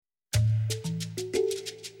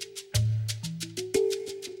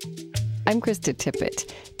I'm Krista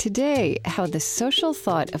Tippett. Today, how the social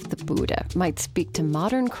thought of the Buddha might speak to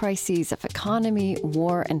modern crises of economy,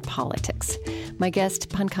 war, and politics. My guest,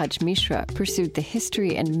 Pankaj Mishra, pursued the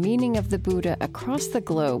history and meaning of the Buddha across the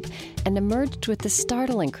globe and emerged with the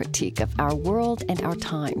startling critique of our world and our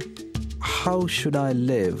time. How should I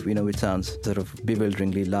live? It sounds sort of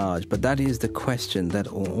bewilderingly large, but that is the question that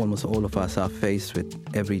almost all of us are faced with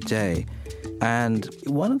every day. And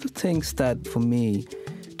one of the things that, for me,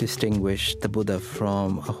 distinguished the Buddha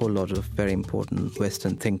from a whole lot of very important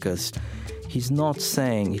Western thinkers, he's not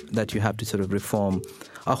saying that you have to sort of reform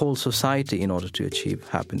a whole society in order to achieve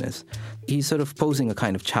happiness. He's sort of posing a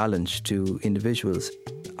kind of challenge to individuals.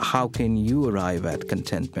 How can you arrive at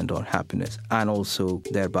contentment or happiness and also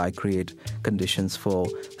thereby create conditions for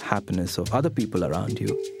happiness of other people around you?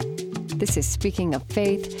 This is Speaking of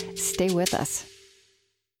Faith. Stay with us.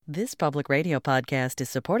 This public radio podcast is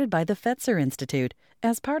supported by the Fetzer Institute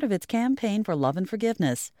as part of its campaign for love and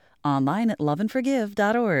forgiveness. Online at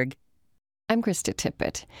loveandforgive.org. I'm Krista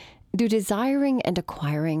Tippett. Do desiring and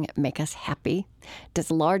acquiring make us happy? Does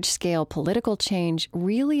large-scale political change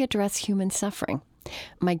really address human suffering?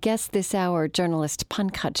 My guest this hour, journalist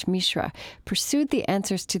Pankaj Mishra, pursued the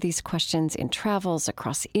answers to these questions in travels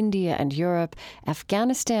across India and Europe,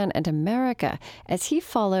 Afghanistan and America, as he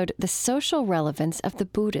followed the social relevance of the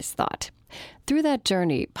Buddhist thought. Through that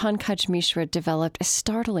journey, Pankaj Mishra developed a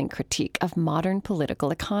startling critique of modern political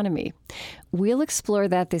economy. We'll explore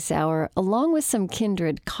that this hour, along with some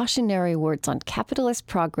kindred cautionary words on capitalist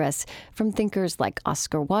progress from thinkers like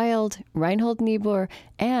Oscar Wilde, Reinhold Niebuhr,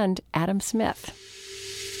 and Adam Smith.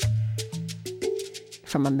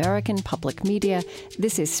 From American Public Media,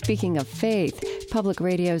 this is Speaking of Faith, public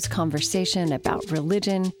radio's conversation about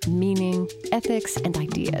religion, meaning, ethics, and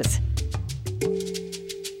ideas.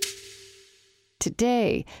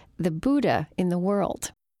 Today, the Buddha in the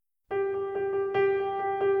world.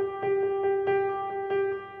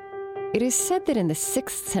 It is said that in the 6th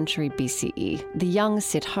century BCE, the young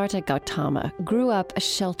Siddhartha Gautama grew up a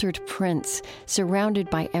sheltered prince, surrounded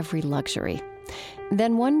by every luxury.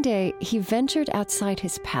 Then one day, he ventured outside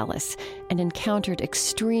his palace and encountered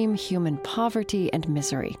extreme human poverty and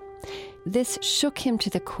misery. This shook him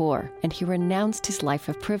to the core, and he renounced his life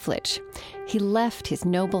of privilege. He left his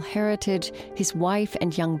noble heritage, his wife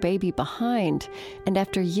and young baby behind, and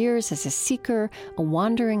after years as a seeker, a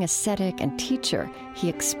wandering ascetic and teacher, he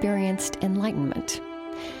experienced enlightenment.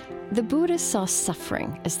 The Buddha saw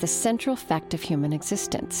suffering as the central fact of human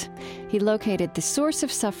existence. He located the source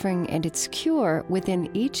of suffering and its cure within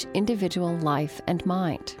each individual life and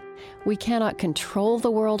mind. We cannot control the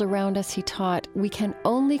world around us, he taught. We can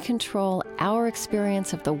only control our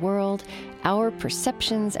experience of the world, our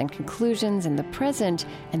perceptions and conclusions in the present,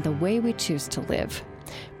 and the way we choose to live.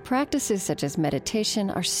 Practices such as meditation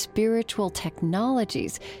are spiritual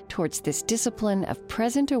technologies towards this discipline of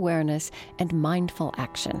present awareness and mindful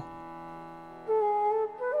action.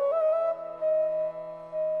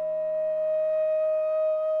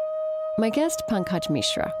 My guest, Pankaj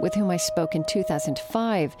Mishra, with whom I spoke in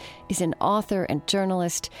 2005, is an author and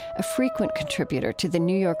journalist, a frequent contributor to the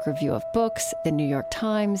New York Review of Books, the New York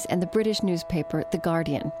Times, and the British newspaper The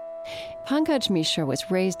Guardian. Pankaj Mishra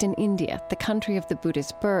was raised in India, the country of the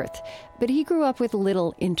Buddha's birth, but he grew up with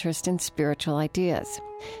little interest in spiritual ideas.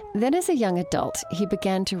 Then as a young adult, he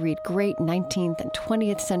began to read great 19th and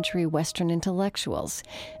 20th century Western intellectuals,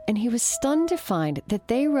 and he was stunned to find that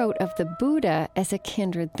they wrote of the Buddha as a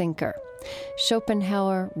kindred thinker.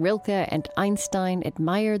 Schopenhauer, Rilke, and Einstein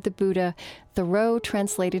admired the Buddha. Thoreau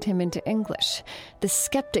translated him into English. The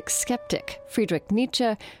skeptic, Friedrich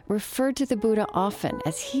Nietzsche, referred to the Buddha often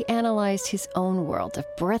as he analyzed his own world of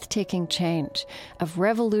breathtaking change, of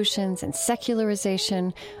revolutions and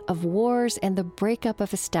secularization, of wars and the breakup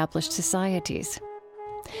of established societies.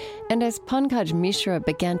 And as Pankaj Mishra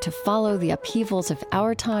began to follow the upheavals of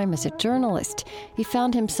our time as a journalist, he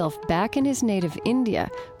found himself back in his native India,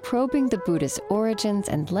 probing the Buddha's origins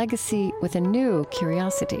and legacy with a new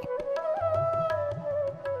curiosity.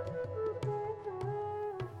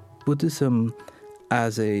 Buddhism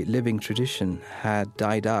as a living tradition had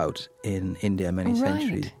died out in India many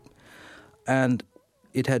centuries. And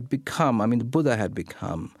it had become, the Buddha had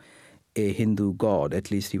become a Hindu god,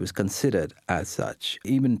 at least he was considered as such.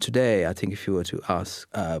 Even today, I think if you were to ask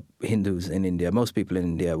Hindus in India, most people in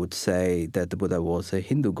India would say that the Buddha was a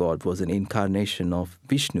Hindu god, was an incarnation of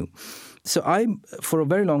Vishnu. So I, for a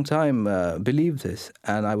very long time, believed this.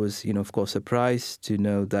 And I was, of course, surprised to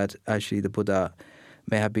know that actually the Buddha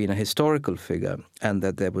may have been a historical figure and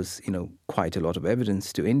that there was, quite a lot of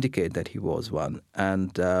evidence to indicate that he was one.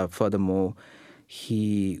 And furthermore,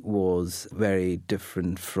 he was very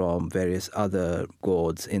different from various other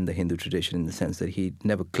gods in the Hindu tradition in the sense that he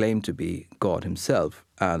never claimed to be God himself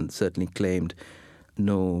and certainly claimed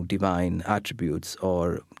no divine attributes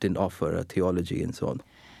or didn't offer a theology and so on.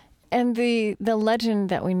 And the legend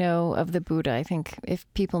that we know of the Buddha, I think if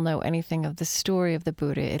people know anything of the story of the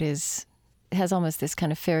Buddha, it has almost this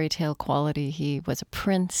kind of fairy tale quality. He was a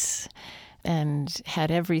prince and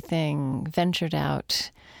had everything, ventured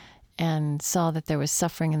out and saw that there was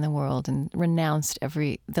suffering in the world and renounced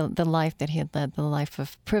the life that he had led, the life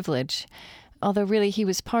of privilege. Although really he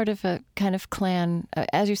was part of a kind of clan,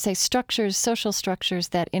 as you say, social structures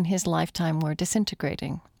that in his lifetime were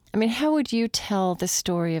disintegrating. I mean, how would you tell the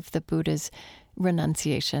story of the Buddha's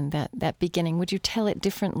renunciation, that beginning? Would you tell it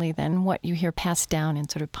differently than what you hear passed down in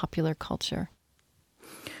sort of popular culture?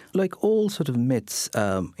 Like all sort of myths,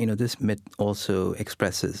 this myth also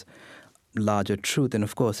expresses larger truth. And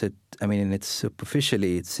of course, it's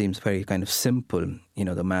superficially, it seems very kind of simple.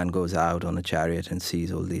 The man goes out on a chariot and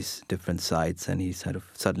sees all these different sights, and he sort of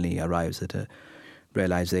suddenly arrives at a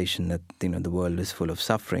realization that, the world is full of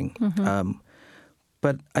suffering. Mm-hmm.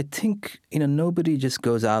 But I think, nobody just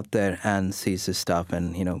goes out there and sees this stuff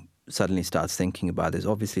and, suddenly starts thinking about this.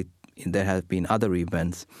 Obviously, there have been other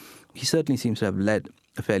events. He certainly seems to have led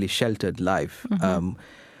a fairly sheltered life. Mm-hmm.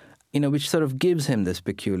 Which sort of gives him this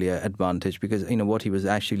peculiar advantage because, what he was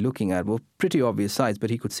actually looking at were pretty obvious sights, but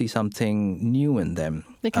he could see something new in them.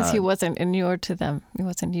 Because he wasn't inured to them. He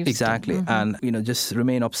wasn't used exactly. to them. Mm-hmm. And, just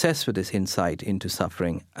remain obsessed with this insight into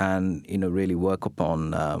suffering and, really work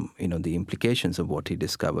upon, the implications of what he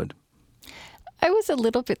discovered. I was a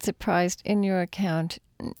little bit surprised in your account,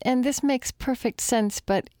 and this makes perfect sense,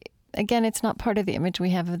 but again, it's not part of the image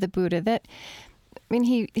we have of the Buddha, that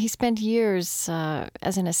he spent years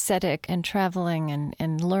as an ascetic and traveling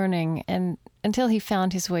and learning and until he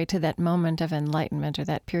found his way to that moment of enlightenment or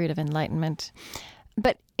that period of enlightenment.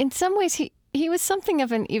 But in some ways, he was something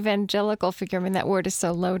of an evangelical figure. That word is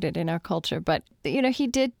so loaded in our culture. But, he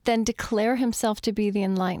did then declare himself to be the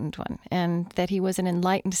enlightened one and that he was an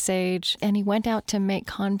enlightened sage. And he went out to make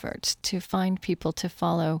converts, to find people to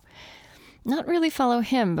follow, not really follow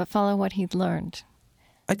him, but follow what he'd learned.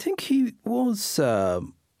 I think he was,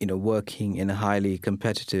 working in a highly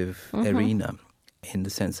competitive mm-hmm. arena in the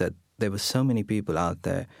sense that there were so many people out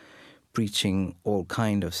there preaching all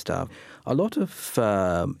kind of stuff. A lot of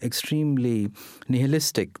extremely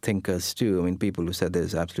nihilistic thinkers too. People who said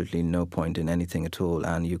there's absolutely no point in anything at all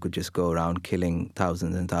and you could just go around killing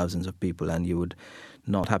thousands and thousands of people and you would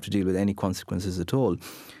not have to deal with any consequences at all.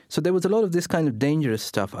 So there was a lot of this kind of dangerous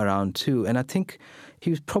stuff around too. And I think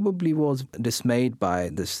he probably was dismayed by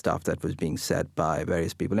this stuff that was being said by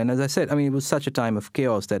various people. And as I said, it was such a time of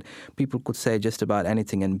chaos that people could say just about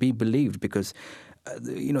anything and be believed because,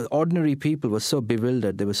 ordinary people were so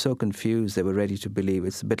bewildered. They were so confused. They were ready to believe.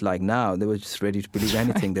 It's a bit like now. They were just ready to believe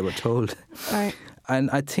anything they were told. Right.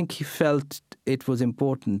 And I think he felt it was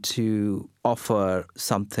important to offer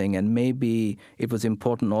something, and maybe it was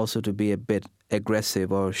important also to be a bit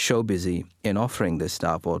aggressive or show busy in offering this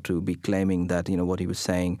stuff, or to be claiming that, what he was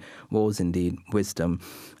saying was indeed wisdom.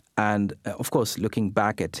 And of course, looking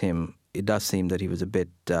back at him, it does seem that he was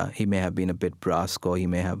he may have been a bit brusque, or he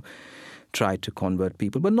may have tried to convert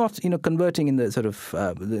people, but not, converting in the sort of,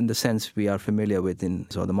 in the sense we are familiar with in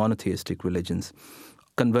sort of the monotheistic religions.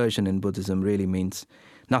 Conversion in Buddhism really means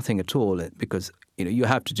nothing at all because, you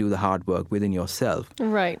have to do the hard work within yourself.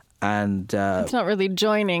 Right. And it's not really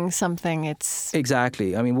joining something. It's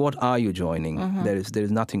exactly. What are you joining? Mm-hmm. There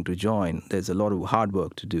is nothing to join. There's a lot of hard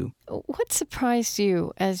work to do. What surprised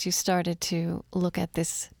you as you started to look at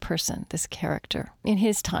this person, this character, in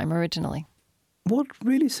his time originally? What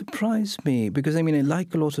really surprised me, because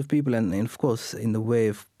like a lot of people, and of course in the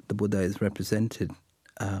way the Buddha is represented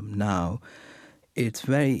now, it's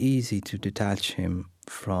very easy to detach him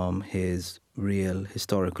from his real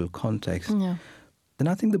historical context. Yeah. And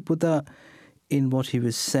I think the Buddha, in what he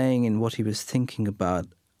was saying and what he was thinking about,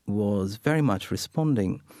 was very much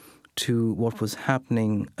responding to what was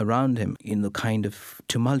happening around him in the kind of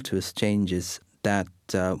tumultuous changes that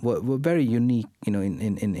were very unique, in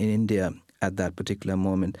India at that particular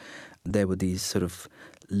moment. There were these sort of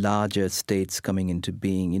larger states coming into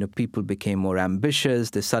being. People became more ambitious.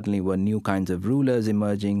 There suddenly were new kinds of rulers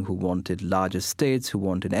emerging who wanted larger states, who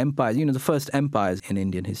wanted empires. The first empires in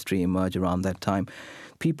Indian history emerged around that time.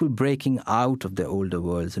 People breaking out of their older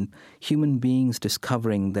worlds and human beings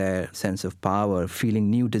discovering their sense of power, feeling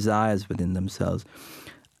new desires within themselves.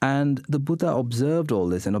 And the Buddha observed all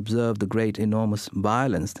this and observed the great, enormous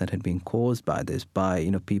violence that had been caused by this, by,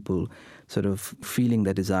 people sort of feeling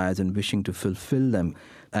their desires and wishing to fulfill them.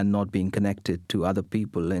 and not being connected to other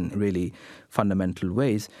people in really fundamental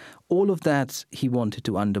ways. All of that he wanted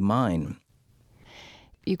to undermine.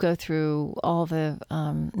 You go through all the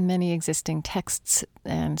many existing texts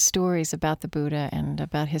and stories about the Buddha and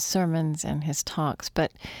about his sermons and his talks.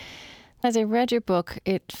 But as I read your book,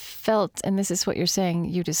 it felt, and this is what you're saying,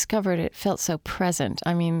 you discovered it felt so present.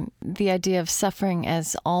 I mean, the idea of suffering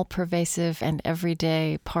as all-pervasive and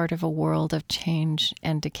everyday part of a world of change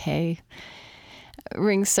and decay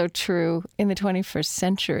rings so true in the 21st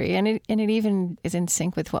century. And it even is in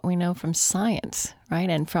sync with what we know from science, right?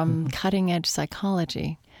 And from cutting-edge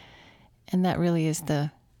psychology. And that really is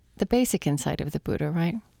the basic insight of the Buddha,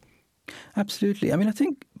 right? Absolutely. I mean, I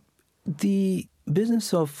think the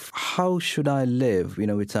business of how should I live,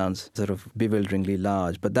 it sounds sort of bewilderingly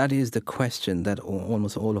large, but that is the question that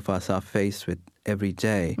almost all of us are faced with every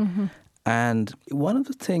day. Mm-hmm. And one of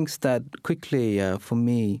the things that quickly, for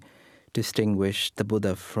me, distinguished the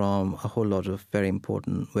Buddha from a whole lot of very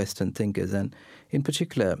important Western thinkers, and in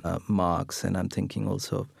particular Marx, and I'm thinking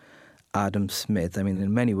also of Adam Smith. I mean,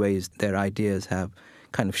 in many ways, their ideas have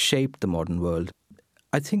kind of shaped the modern world.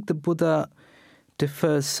 I think the Buddha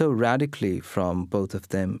differs so radically from both of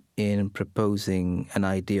them in proposing an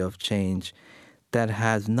idea of change that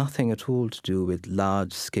has nothing at all to do with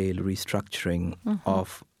large-scale restructuring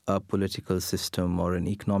of a political system or an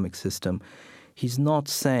economic system. He's not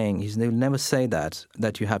saying, he'll never say that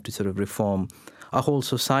you have to sort of reform a whole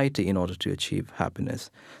society in order to achieve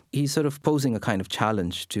happiness. He's sort of posing a kind of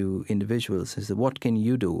challenge to individuals. He says, what can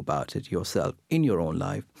you do about it yourself in your own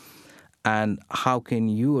life? And how can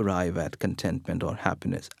you arrive at contentment or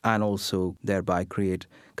happiness and also thereby create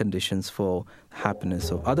conditions for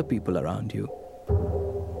happiness of other people around you?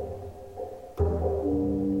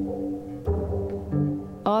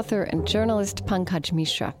 Author and journalist Pankaj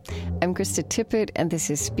Mishra. I'm Krista Tippett, and this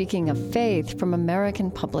is Speaking of Faith from American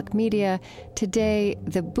Public Media. Today,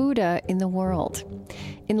 the Buddha in the world.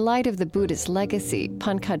 In light of the Buddha's legacy,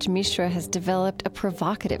 Pankaj Mishra has developed a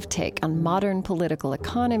provocative take on modern political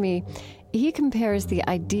economy. He compares the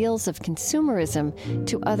ideals of consumerism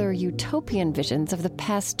to other utopian visions of the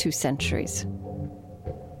past 2 centuries.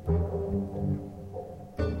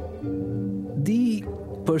 The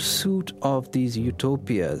pursuit of these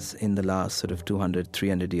utopias in the last sort of 200,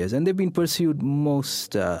 300 years, and they've been pursued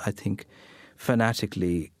most, I think,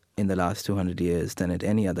 fanatically in the last 200 years than at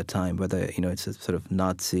any other time, whether, it's a sort of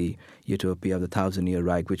Nazi utopia of the 1,000-Year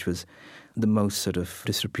Reich, which was the most sort of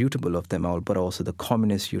disreputable of them all, but also the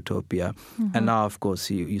communist utopia. Mm-hmm. And now, of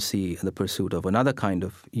course, you see the pursuit of another kind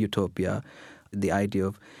of utopia, the idea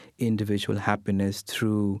of individual happiness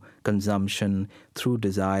through consumption, through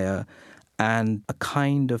desire, and a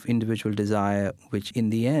kind of individual desire which in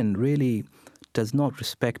the end really does not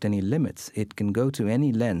respect any limits. It can go to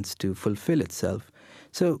any lengths to fulfill itself.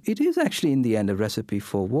 So it is actually in the end a recipe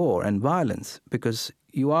for war and violence, because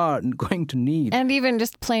you are going to need... And even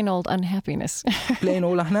just plain old unhappiness. Plain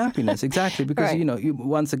old unhappiness, exactly. Because, right.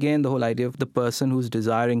 Once again, the whole idea of the person who's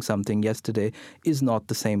desiring something yesterday is not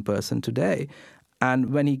the same person today.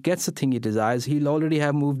 And when he gets the thing he desires, he'll already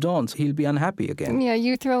have moved on, so he'll be unhappy again. Yeah,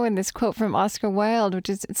 you throw in this quote from Oscar Wilde, which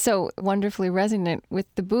is so wonderfully resonant with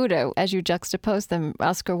the Buddha, as you juxtapose them.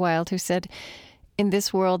 Oscar Wilde, who said, "In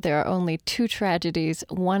this world, there are only 2 tragedies,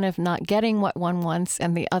 one of not getting what one wants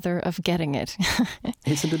and the other of getting it."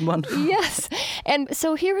 Isn't it wonderful? Yes. And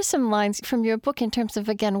so here are some lines from your book in terms of,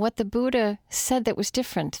 again, what the Buddha said that was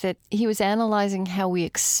different, that he was analyzing how we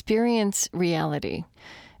experience reality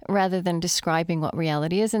rather than describing what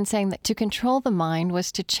reality is, and saying that to control the mind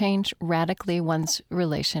was to change radically one's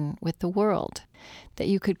relation with the world, that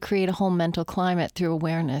you could create a whole mental climate through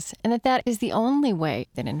awareness, and that is the only way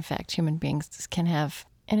that, in fact, human beings can have,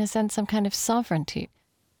 in a sense, some kind of sovereignty.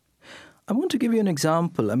 I want to give you an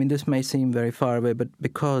example. I mean, this may seem very far away, but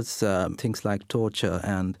because things like torture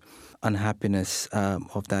and unhappiness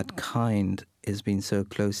of that kind has been so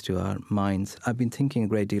close to our minds, I've been thinking a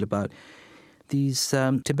great deal about these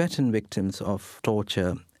Tibetan victims of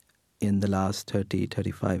torture in the last 30,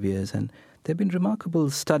 35 years. And there have been remarkable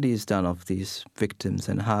studies done of these victims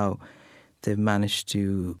and how they've managed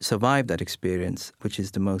to survive that experience, which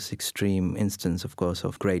is the most extreme instance, of course,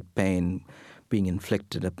 of great pain being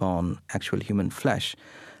inflicted upon actual human flesh.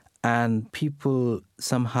 And people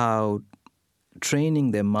somehow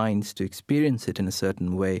training their minds to experience it in a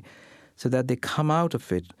certain way so that they come out of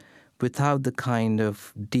it without the kind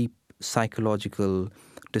of deep psychological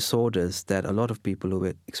disorders that a lot of people who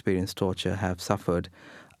experience torture have suffered,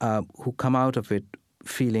 who come out of it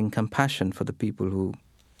feeling compassion for the people who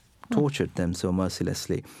tortured them so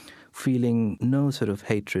mercilessly, feeling no sort of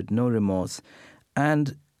hatred, no remorse.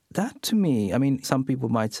 And that to me, I mean, some people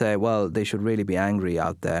might say, well, they should really be angry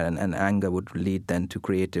out there, and anger would lead then to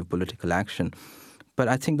creative political action. But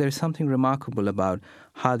I think there is something remarkable about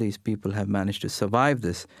how these people have managed to survive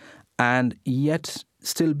this and yet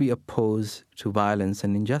still be opposed to violence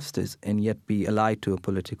and injustice and yet be allied to a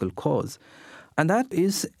political cause. And that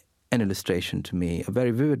is an illustration to me, a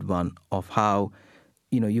very vivid one, of how,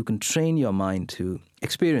 you can train your mind to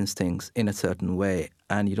experience things in a certain way,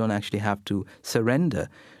 and you don't actually have to surrender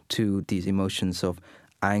to these emotions of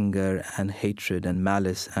anger and hatred and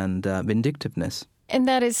malice and vindictiveness. And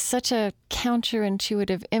that is such a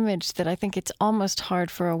counterintuitive image that I think it's almost hard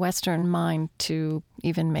for a Western mind to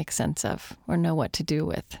even make sense of or know what to do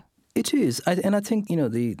with. It is. And I think,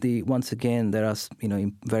 the once again, there are,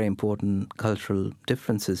 very important cultural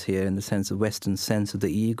differences here in the sense of Western sense of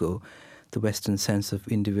the ego. The Western sense of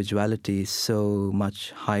individuality is so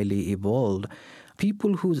much highly evolved.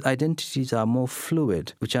 People whose identities are more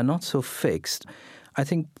fluid, which are not so fixed, I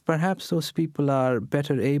think perhaps those people are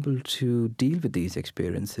better able to deal with these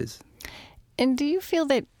experiences. And do you feel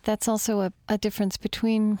that that's also a difference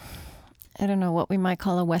between, I don't know, what we might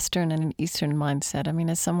call a Western and an Eastern mindset? I mean,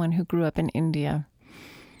 as someone who grew up in India,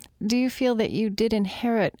 do you feel that you did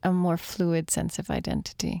inherit a more fluid sense of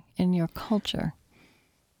identity in your culture?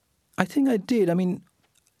 I think I did. I mean,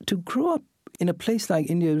 to grow up in a place like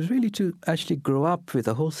India is really to actually grow up with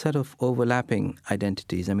a whole set of overlapping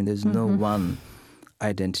identities. I mean, there's no one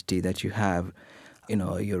identity that you have.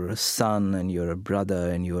 You're a son and you're a brother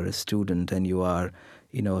and you're a student and you are,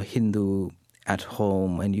 Hindu at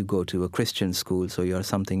home and you go to a Christian school, so you're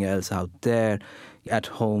something else out there. At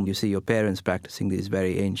home, you see your parents practicing these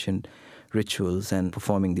very ancient rituals and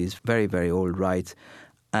performing these very, very old rites.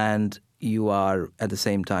 And you are at the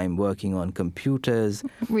same time working on computers.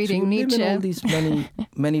 Reading so you Nietzsche. live in all these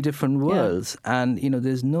many different worlds. Yeah. And,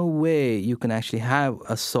 there's no way you can actually have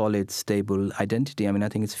a solid, stable identity. I mean, I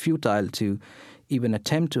think it's futile to even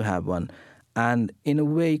attempt to have one. And in a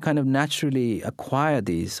way, kind of naturally acquire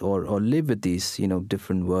these or live with these,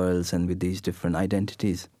 different worlds and with these different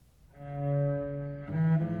identities.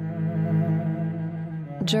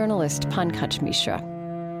 Journalist Pankaj Mishra.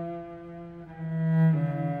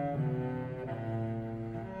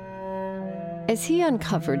 As he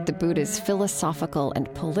uncovered the Buddha's philosophical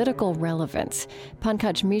and political relevance,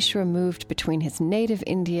 Pankaj Mishra moved between his native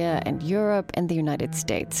India and Europe and the United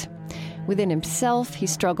States. Within himself, he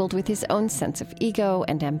struggled with his own sense of ego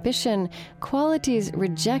and ambition, qualities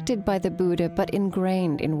rejected by the Buddha but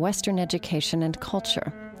ingrained in Western education and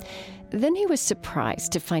culture. Then he was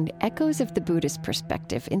surprised to find echoes of the Buddha's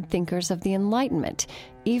perspective in thinkers of the Enlightenment,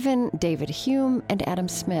 even David Hume and Adam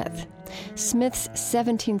Smith. Smith's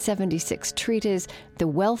 1776 treatise, The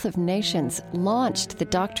Wealth of Nations, launched the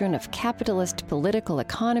doctrine of capitalist political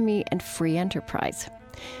economy and free enterprise.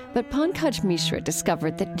 But Pankaj Mishra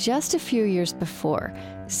discovered that just a few years before,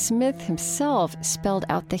 Smith himself spelled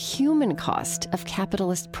out the human cost of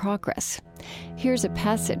capitalist progress. Here's a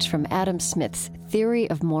passage from Adam Smith's Theory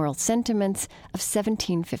of Moral Sentiments of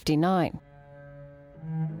 1759.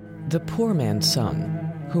 The poor man's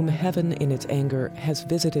son, whom heaven in its anger has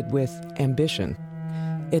visited with ambition,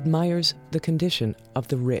 admires the condition of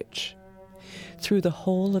the rich. Through the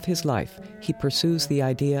whole of his life, he pursues the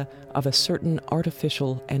idea of a certain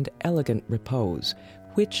artificial and elegant repose,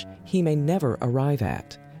 which he may never arrive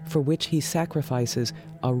at, for which he sacrifices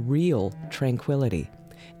a real tranquility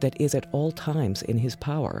that is at all times in his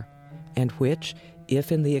power, and which,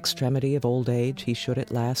 if in the extremity of old age he should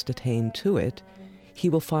at last attain to it, he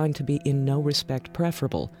will find to be in no respect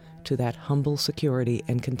preferable to that humble security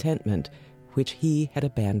and contentment which he had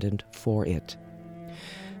abandoned for it.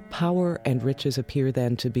 Power and riches appear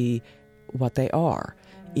then to be what they are,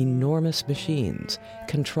 enormous machines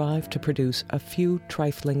contrived to produce a few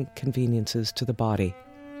trifling conveniences to the body.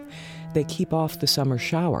 They keep off the summer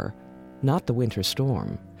shower, not the winter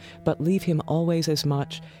storm, but leave him always as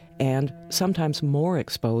much, and sometimes more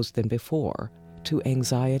exposed than before, to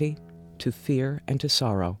anxiety, to fear and to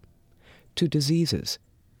sorrow, to diseases,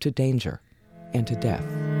 to danger, and to death.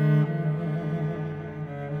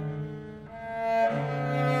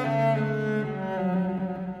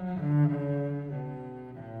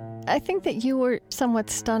 I think that you were somewhat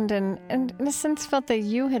stunned and in a sense felt that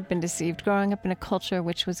you had been deceived growing up in a culture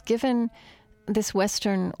which was given this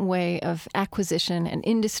Western way of acquisition and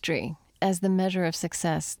industry as the measure of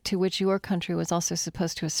success to which your country was also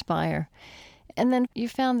supposed to aspire. And then you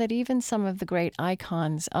found that even some of the great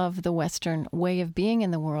icons of the Western way of being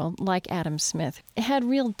in the world, like Adam Smith, had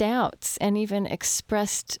real doubts and even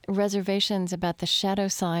expressed reservations about the shadow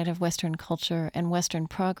side of Western culture and Western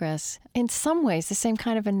progress. In some ways, the same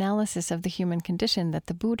kind of analysis of the human condition that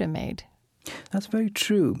the Buddha made. That's very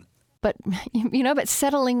true. But, but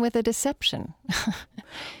settling with a deception.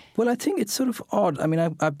 Well, I think it's sort of odd. I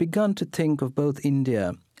mean, I've begun to think of both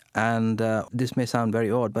India and this may sound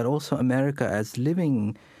very odd, but also America as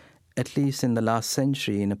living, at least in the last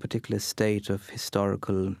century, in a particular state of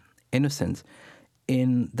historical innocence,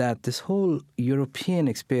 in that this whole European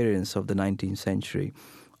experience of the 19th century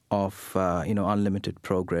of, unlimited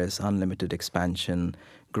progress, unlimited expansion,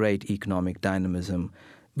 great economic dynamism,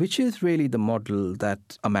 which is really the model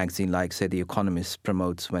that a magazine like, say, The Economist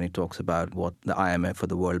promotes when it talks about what the IMF or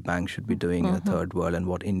the World Bank should be doing in the third world and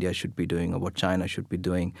what India should be doing or what China should be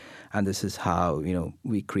doing. And this is how,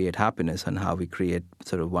 we create happiness and how we create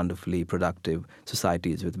sort of wonderfully productive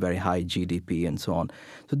societies with very high GDP and so on.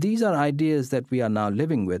 So these are ideas that we are now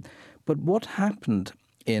living with. But what happened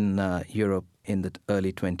in Europe in the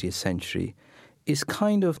early 20th century is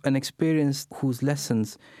kind of an experience whose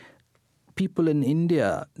lessons people in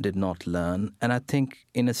India did not learn. And I think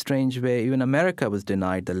in a strange way, even America was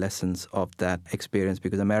denied the lessons of that experience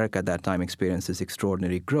because America at that time experienced this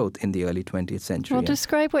extraordinary growth in the early 20th century. Well,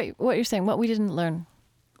 describe what you're saying, what we didn't learn.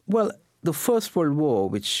 Well, the First World War,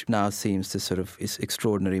 which now seems to sort of is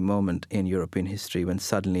extraordinary moment in European history when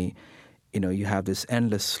suddenly, you have this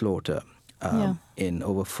endless slaughter in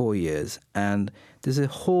over 4 years. And there's a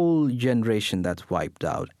whole generation that's wiped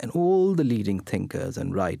out. And all the leading thinkers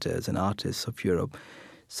and writers and artists of Europe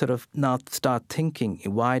sort of now start thinking,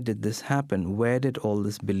 why did this happen? Where did all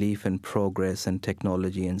this belief in progress and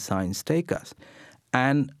technology and science take us?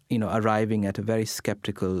 And, arriving at a very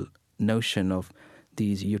skeptical notion of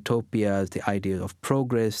these utopias, the idea of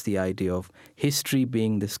progress, the idea of history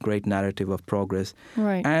being this great narrative of progress.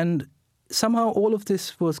 Right. And somehow all of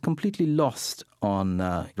this was completely lost on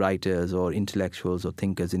writers or intellectuals or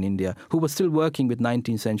thinkers in India who were still working with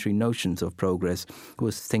 19th century notions of progress, who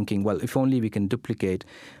was thinking, well, if only we can duplicate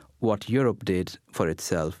what Europe did for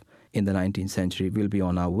itself in the 19th century, we'll be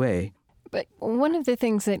on our way. But one of the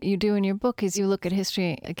things that you do in your book is you look at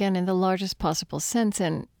history, again, in the largest possible sense,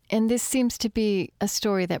 and this seems to be a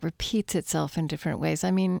story that repeats itself in different ways.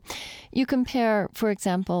 I mean, you compare, for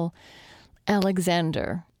example,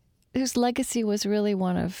 Alexander, whose legacy was really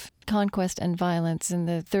one of conquest and violence in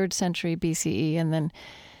the 3rd century BCE. And then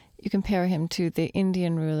you compare him to the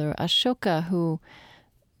Indian ruler Ashoka, who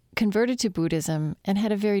converted to Buddhism and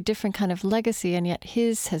had a very different kind of legacy, and yet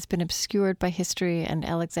his has been obscured by history, and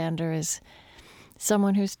Alexander is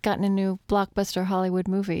someone who's gotten a new blockbuster Hollywood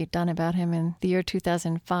movie done about him in the year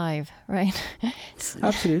 2005, right?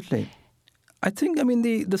 Absolutely. I think,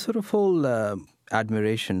 the sort of whole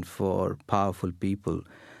admiration for powerful people,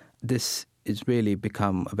 this has really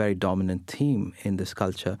become a very dominant theme in this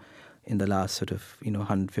culture in the last sort of,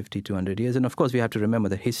 150, 200 years. And of course, we have to remember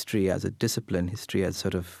that history as a discipline, history as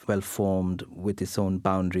sort of well-formed with its own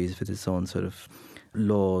boundaries, with its own sort of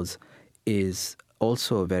laws, is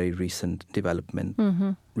also a very recent development,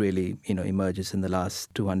 really, emerges in the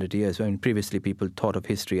last 200 years. I mean, previously people thought of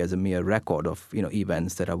history as a mere record of,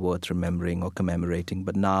 events that are worth remembering or commemorating.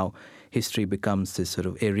 But now history becomes this sort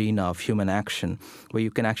of arena of human action where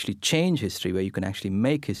you can actually change history, where you can actually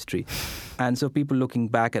make history. And so people looking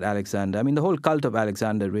back at Alexander, the whole cult of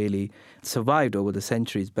Alexander really survived over the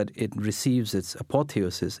centuries, but it receives its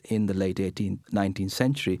apotheosis in the late 18th, 19th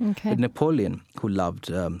century with Napoleon, who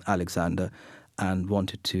loved Alexander and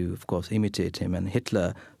wanted to, of course, imitate him. And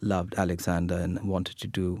Hitler loved Alexander and wanted to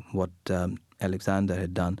do what Alexander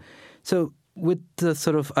had done. So with the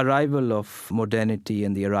sort of arrival of modernity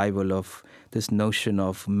and the arrival of this notion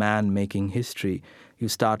of man making history, you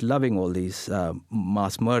start loving all these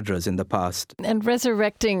mass murderers in the past. And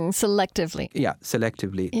resurrecting selectively. Yeah,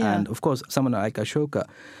 selectively. Yeah. And of course, someone like Ashoka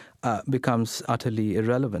becomes utterly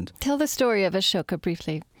irrelevant. Tell the story of Ashoka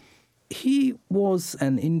briefly. He was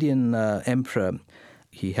an Indian emperor.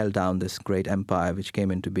 He held down this great empire, which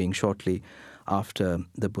came into being shortly after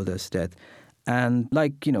the Buddha's death. And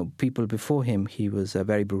like, people before him, he was a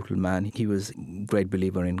very brutal man. He was a great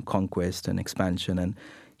believer in conquest and expansion. And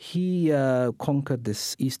he conquered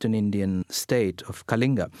this Eastern Indian state of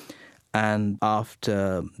Kalinga. And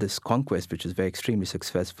after this conquest, which was very extremely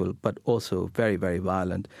successful, but also very, very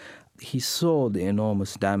violent, he saw the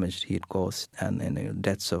enormous damage he had caused and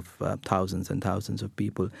deaths of thousands and thousands of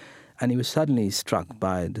people. And he was suddenly struck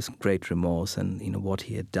by this great remorse and, what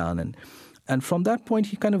he had done. And from that point,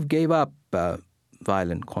 he kind of gave up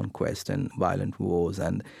violent conquest and violent wars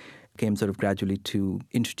and came sort of gradually to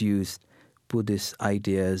introduce Buddhist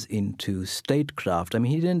ideas into statecraft. I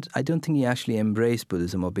mean, I don't think he actually embraced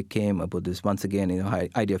Buddhism or became a Buddhist. Once again,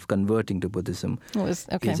 idea of converting to Buddhism is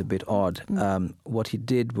a bit odd. What he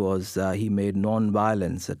did was he made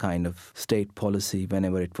non-violence a kind of state policy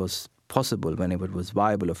whenever it was possible, whenever it was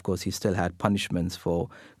viable. Of course, he still had punishments for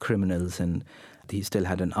criminals and he still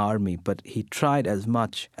had an army, but he tried as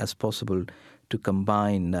much as possible to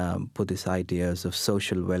combine Buddhist ideas of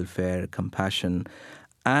social welfare, compassion,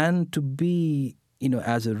 and to be,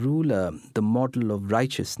 as a ruler, the model of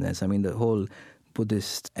righteousness. I mean, the whole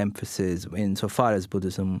Buddhist emphasis, insofar as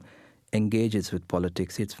Buddhism engages with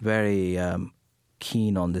politics, it's very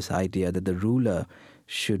keen on this idea that the ruler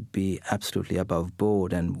should be absolutely above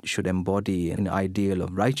board and should embody an ideal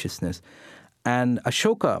of righteousness. And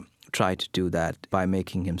Ashoka tried to do that by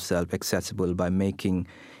making himself accessible, by making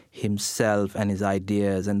himself and his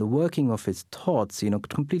ideas and the working of his thoughts,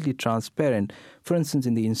 completely transparent. For instance,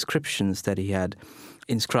 in the inscriptions that he had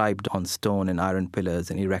inscribed on stone and iron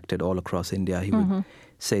pillars and erected all across India, he would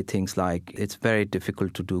say things like, it's very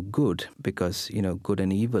difficult to do good because, good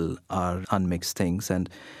and evil are unmixed things and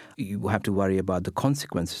you have to worry about the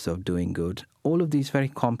consequences of doing good. All of these very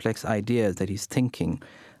complex ideas that he's thinking,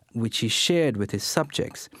 which he shared with his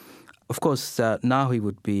subjects. Of course, now he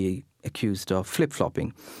would be accused of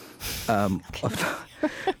flip-flopping, of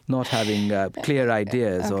not having clear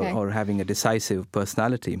ideas or having a decisive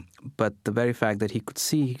personality. But the very fact that he could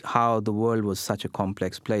see how the world was such a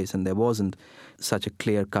complex place and there wasn't such a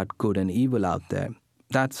clear-cut good and evil out there,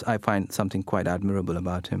 that's, I find, something quite admirable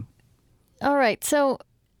about him. All right, so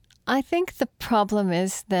I think the problem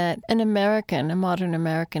is that a modern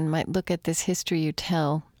American might look at this history you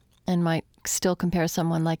tell and might still compare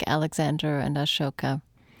someone like Alexander and Ashoka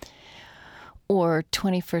or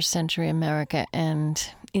 21st century America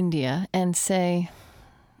and India and say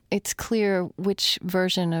it's clear which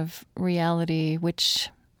version of reality, which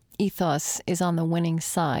ethos is on the winning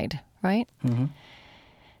side, right? Mm-hmm.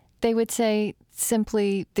 They would say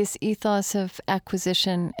simply this ethos of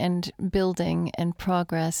acquisition and building and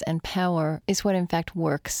progress and power is what in fact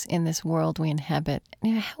works in this world we inhabit.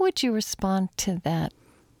 How would you respond to that?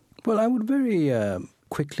 Well, I would very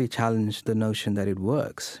quickly challenge the notion that it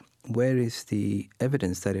works. Where is the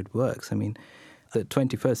evidence that it works? I mean, the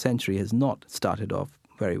 21st century has not started off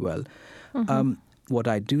very well. Mm-hmm. What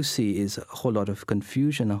I do see is a whole lot of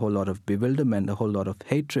confusion, a whole lot of bewilderment, a whole lot of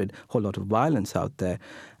hatred, a whole lot of violence out there.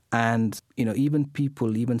 And, even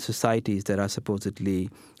people, even societies that are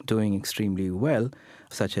supposedly doing extremely well,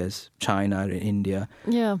 such as China or India,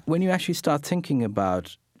 when you actually start thinking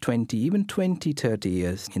about 20, 30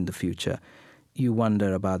 years in the future, you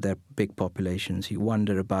wonder about their big populations, you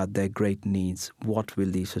wonder about their great needs. What will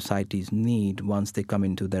these societies need once they come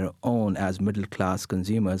into their own as middle-class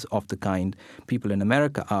consumers of the kind people in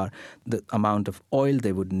America are? The amount of oil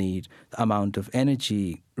they would need, the amount of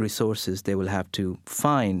energy resources they will have to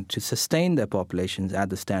find to sustain their populations at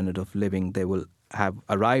the standard of living they will have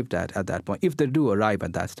arrived at that point, if they do arrive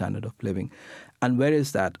at that standard of living. And where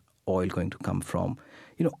is that oil going to come from?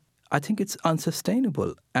 I think it's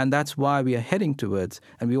unsustainable. And that's why we are heading towards,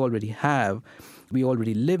 and we already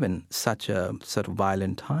live in such a sort of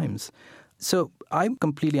violent times. So I'm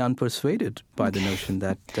completely unpersuaded by the notion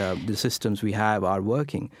that the systems we have are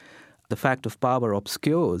working. The fact of power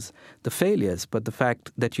obscures the failures, but the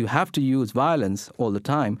fact that you have to use violence all the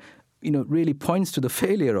time, really points to the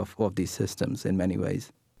failure of these systems in many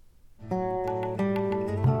ways.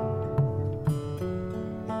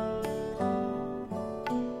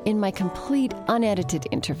 In my complete, unedited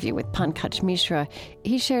interview with Pankaj Mishra,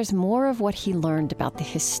 he shares more of what he learned about the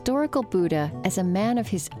historical Buddha as a man of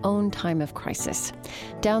his own time of crisis.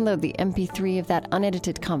 Download the MP3 of that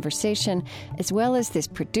unedited conversation, as well as this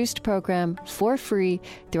produced program, for free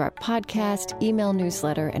through our podcast, email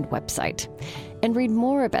newsletter, and website. And read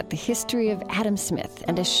more about the history of Adam Smith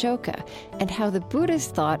and Ashoka and how the Buddha's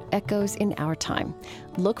thought echoes in our time.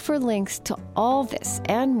 Look for links to all this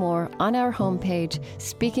and more on our homepage,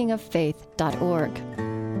 speakingoffaith.org.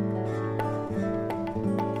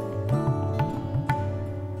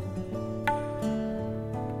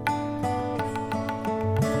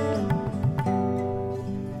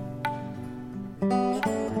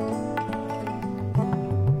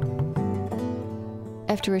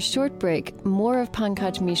 After a short break, more of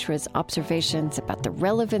Pankaj Mishra's observations about the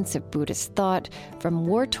relevance of Buddhist thought from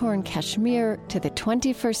war-torn Kashmir to the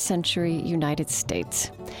 21st century United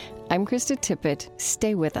States. I'm Krista Tippett.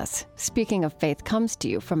 Stay with us. Speaking of Faith comes to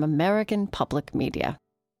you from American Public Media.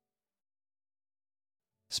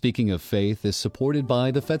 Speaking of Faith is supported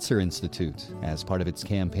by the Fetzer Institute as part of its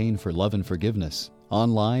campaign for love and forgiveness.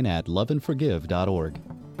 Online at loveandforgive.org.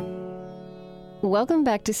 Welcome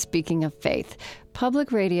back to Speaking of Faith,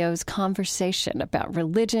 public radio's conversation about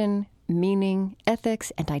religion, meaning,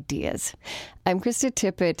 ethics, and ideas. I'm Krista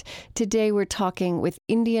Tippett. Today we're talking with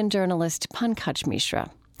Indian journalist Pankaj Mishra.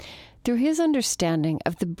 Through his understanding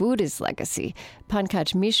of the Buddha's legacy,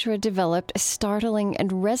 Pankaj Mishra developed a startling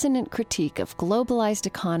and resonant critique of globalized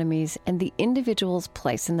economies and the individual's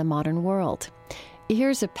place in the modern world.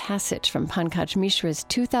 Here's a passage from Pankaj Mishra's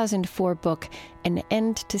 2004 book, An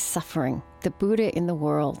End to Suffering, The Buddha in the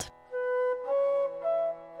World.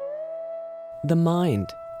 The mind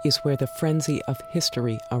is where the frenzy of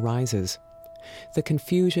history arises, the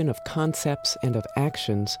confusion of concepts and of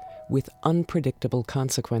actions with unpredictable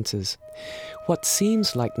consequences. What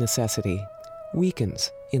seems like necessity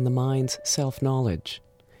weakens in the mind's self-knowledge,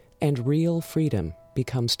 and real freedom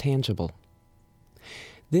becomes tangible.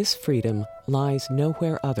 This freedom lies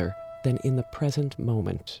nowhere other than in the present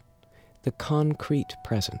moment, the concrete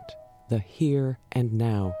present, the here and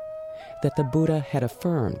now, that the Buddha had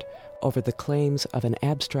affirmed over the claims of an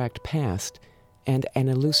abstract past and an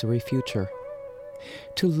illusory future.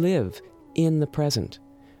 To live in the present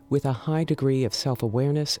with a high degree of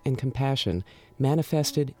self-awareness and compassion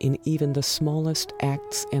manifested in even the smallest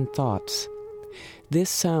acts and thoughts. This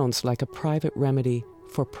sounds like a private remedy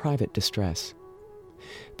for private distress.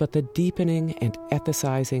 But the deepening and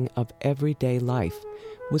ethicizing of everyday life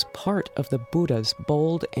was part of the Buddha's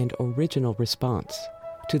bold and original response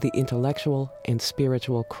to the intellectual and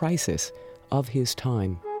spiritual crisis of his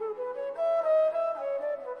time.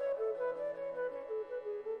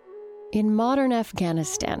 In modern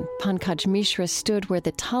Afghanistan, Pankaj Mishra stood where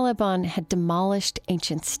the Taliban had demolished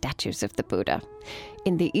ancient statues of the Buddha.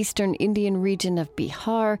 In the eastern Indian region of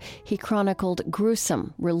Bihar, he chronicled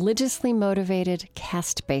gruesome, religiously motivated,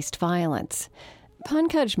 caste-based violence.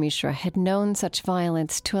 Pankaj Mishra had known such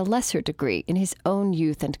violence to a lesser degree in his own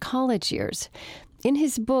youth and college years. In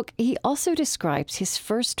his book, he also describes his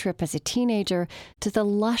first trip as a teenager to the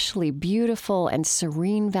lushly beautiful and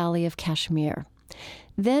serene valley of Kashmir.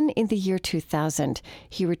 Then, in the year 2000,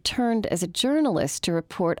 he returned as a journalist to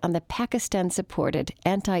report on the Pakistan-supported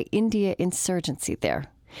anti-India insurgency there.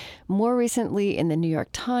 More recently, in the New York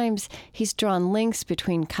Times, he's drawn links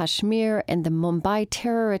between Kashmir and the Mumbai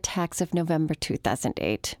terror attacks of November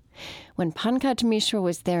 2008. When Pankaj Mishra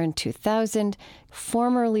was there in 2000,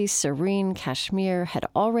 formerly serene Kashmir had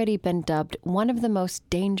already been dubbed one of the most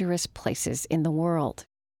dangerous places in the world.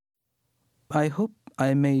 I hope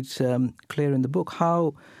I made clear in the book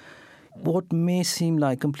how what may seem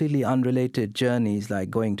like completely unrelated journeys, like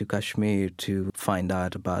going to Kashmir to find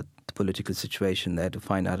out about the political situation there, to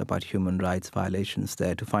find out about human rights violations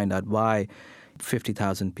there, to find out why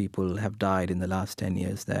 50,000 people have died in the last 10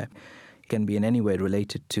 years there, can be in any way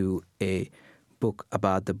related to a book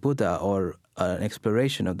about the Buddha or an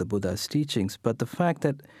exploration of the Buddha's teachings. But the fact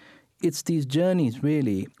that it's these journeys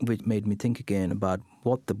really which made me think again about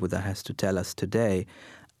what the Buddha has to tell us today,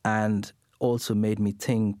 and also made me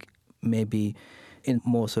think maybe in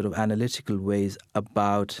more sort of analytical ways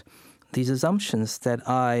about these assumptions that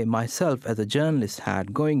I myself as a journalist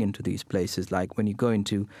had going into these places. Like when you go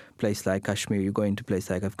into a place like Kashmir, you go into a place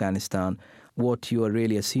like Afghanistan, what you are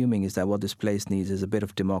really assuming is that what this place needs is a bit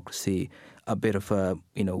of democracy, a bit of a,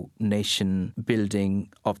 nation building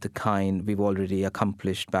of the kind we've already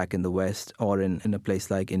accomplished back in the West or in a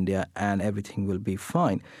place like India, and everything will be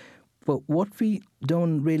fine. But what we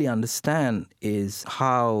don't really understand is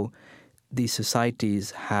how these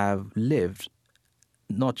societies have lived,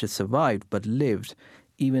 not just survived, but lived,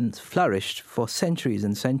 even flourished for centuries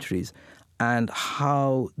and centuries, and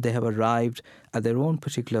how they have arrived at their own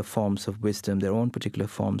particular forms of wisdom, their own particular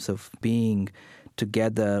forms of being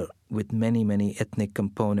together with many, many ethnic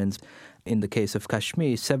components. In the case of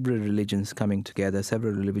Kashmir, several religions coming together,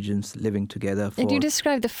 several religions living together. And you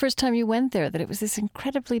described the first time you went there that it was this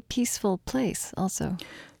incredibly peaceful place also.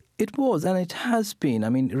 It was, and it has been,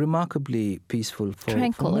 remarkably peaceful for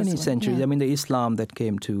many centuries. Yeah. The Islam that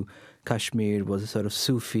came to Kashmir was a sort of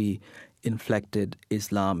Sufi-inflected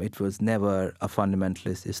Islam. It was never a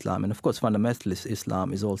fundamentalist Islam. And of course, fundamentalist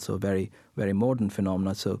Islam is also a very, very modern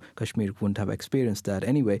phenomenon, so Kashmir wouldn't have experienced that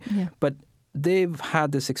anyway. Yeah. But they've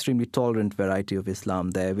had this extremely tolerant variety of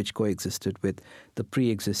Islam there, which coexisted with the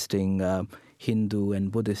pre-existing Hindu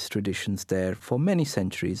and Buddhist traditions there for many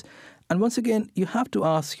centuries. And once again, you have to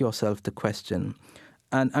ask yourself the question,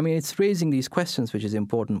 and it's raising these questions which is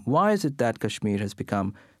important. Why is it that Kashmir has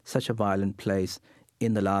become such a violent place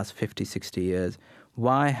in the last 50, 60 years?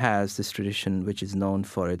 Why has this tradition, which is known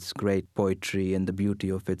for its great poetry and the beauty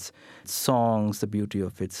of its songs, the beauty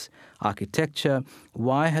of its architecture,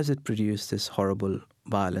 why has it produced this horrible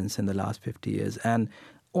violence in the last 50 years? And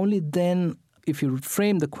only then, if you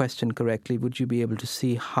frame the question correctly, would you be able to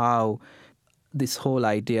see how this whole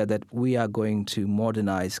idea that we are going to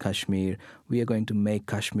modernize Kashmir, we are going to make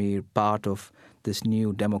Kashmir part of this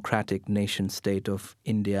new democratic nation state of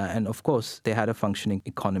India. And of course, they had a functioning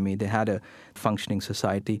economy, they had a functioning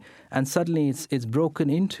society, and suddenly it's broken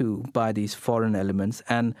into by these foreign elements.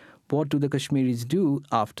 And what do the Kashmiris do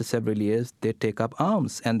after several years? They take up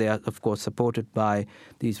arms, and they are, of course, supported by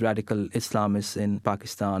these radical Islamists in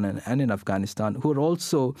Pakistan and in Afghanistan, who are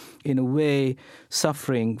also, in a way,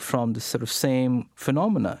 suffering from this sort of same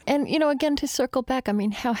phenomena. And, again, to circle back,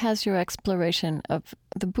 how has your exploration of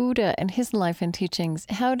the Buddha and his life and teachings,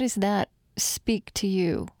 how does that speak to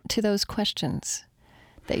you, to those questions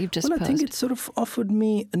that you've just posed? I think it sort of offered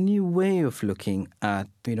me a new way of looking at,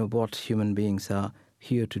 what human beings are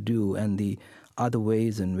here to do, and the other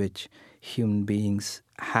ways in which human beings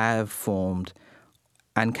have formed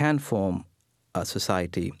and can form a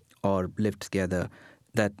society or live together,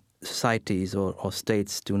 that societies or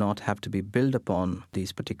states do not have to be built upon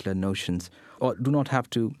these particular notions or do not have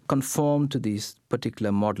to conform to these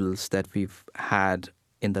particular models that we've had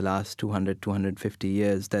in the last 200, 250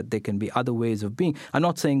 years, that there can be other ways of being. I'm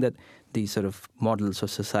not saying that these sort of models of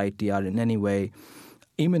society are in any way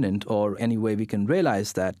imminent or any way we can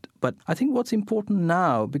realize that. But I think what's important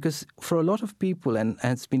now, because for a lot of people, and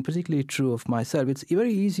it's been particularly true of myself, it's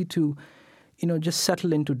very easy to, just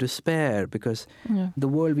settle into despair because the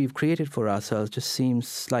world we've created for ourselves just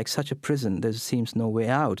seems like such a prison. There seems no way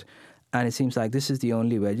out. And it seems like this is the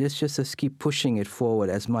only way. Just keep pushing it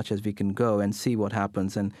forward as much as we can go and see what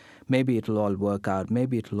happens. And maybe it'll all work out.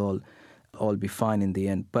 Maybe it'll all be fine in the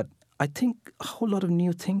end. But I think a whole lot of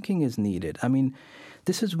new thinking is needed.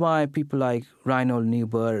 This is why people like Reinhold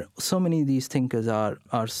Niebuhr, so many of these thinkers are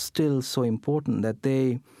still so important, that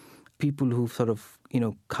people who sort of,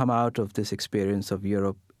 come out of this experience of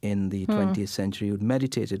Europe in the 20th century, who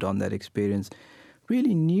meditated on that experience,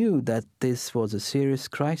 really knew that this was a serious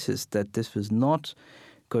crisis, that this was not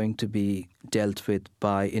going to be dealt with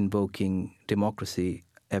by invoking democracy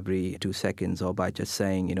every 2 seconds or by just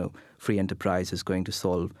saying, free enterprise is going to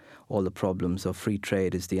solve all the problems, or free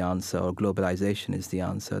trade is the answer, or globalization is the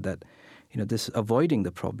answer, that, this avoiding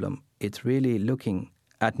the problem, it's really looking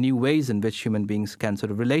at new ways in which human beings can sort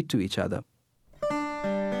of relate to each other.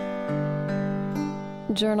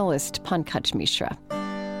 Journalist Pankaj Mishra.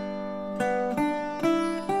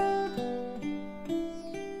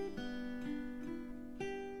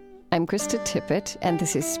 I'm Krista Tippett, and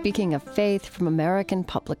this is Speaking of Faith from American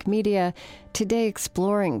Public Media, today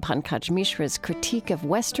exploring Pankaj Mishra's critique of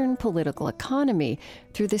Western political economy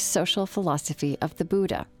through the social philosophy of the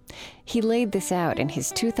Buddha. He laid this out in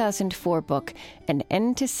his 2004 book, An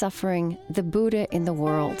End to Suffering, The Buddha in the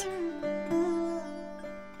World.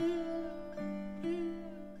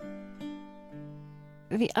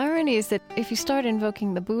 The irony is that if you start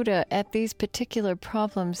invoking the Buddha at these particular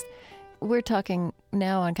problems, we're talking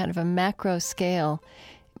now on kind of a macro scale,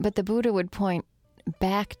 but the Buddha would point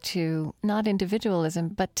back to not individualism,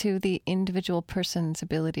 but to the individual person's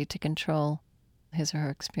ability to control his or her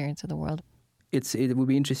experience of the world. It would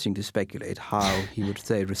be interesting to speculate how he would,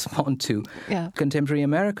 say, respond to contemporary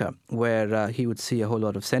America, where he would see a whole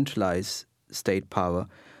lot of centralized state power,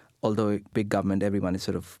 although big government, everyone is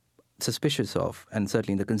sort of suspicious of, and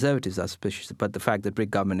certainly the conservatives are suspicious, but the fact that big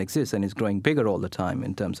government exists and is growing bigger all the time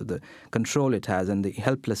in terms of the control it has and the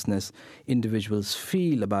helplessness individuals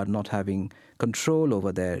feel about not having control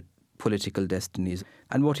over their political destinies.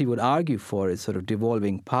 And what he would argue for is sort of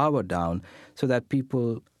devolving power down so that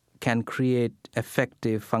people can create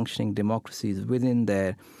effective functioning democracies within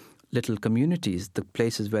their little communities, the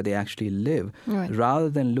places where they actually live, rather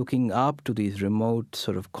than looking up to these remote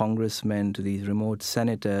sort of congressmen, to these remote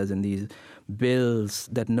senators and these bills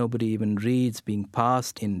that nobody even reads being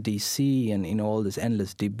passed in D.C. and in all this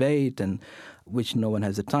endless debate and which no one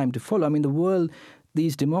has the time to follow. The world,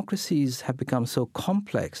 these democracies have become so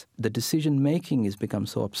complex, the decision-making has become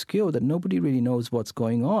so obscure that nobody really knows what's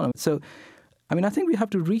going on. So, I think we have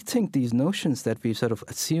to rethink these notions that we've sort of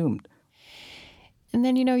assumed. And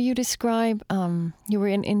then, you describe, you were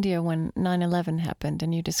in India when 9/11 happened,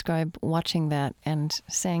 and you describe watching that and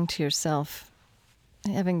saying to yourself,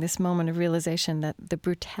 having this moment of realization that the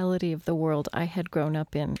brutality of the world I had grown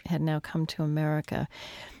up in had now come to America.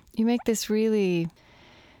 You make this really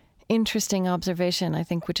interesting observation, I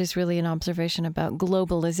think, which is really an observation about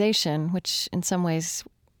globalization, which in some ways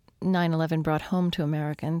 9/11 brought home to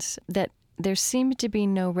Americans, that there seemed to be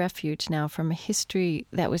no refuge now from a history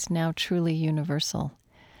that was now truly universal.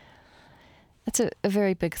 That's a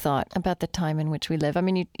very big thought about the time in which we live. I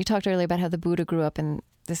mean, you talked earlier about how the Buddha grew up in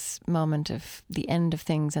this moment of the end of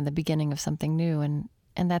things and the beginning of something new, and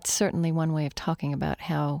that's certainly one way of talking about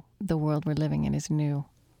how the world we're living in is new.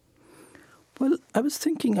 Well, I was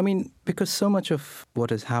thinking, I mean, because so much of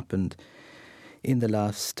what has happened in the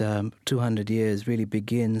last 200 years really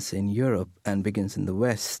begins in Europe and begins in the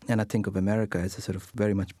West, and I think of America as a sort of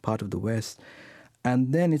very much part of the West.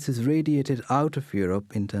 And then it is radiated out of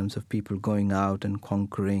Europe in terms of people going out and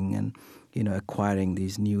conquering and, acquiring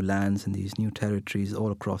these new lands and these new territories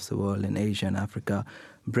all across the world, in Asia and Africa,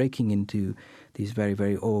 breaking into these very,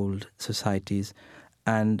 very old societies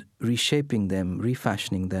and reshaping them,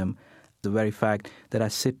 refashioning them. The very fact that I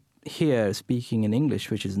sit here speaking in English,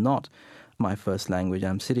 which is not my first language,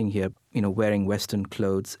 I'm sitting here, wearing Western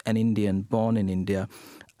clothes, an Indian born in India,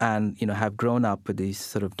 and, have grown up with these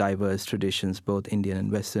sort of diverse traditions, both Indian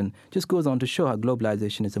and Western, just goes on to show how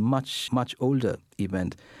globalization is a much, much older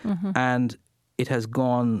event. Mm-hmm. And it has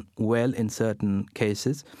gone well in certain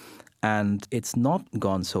cases, and it's not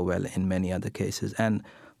gone so well in many other cases. And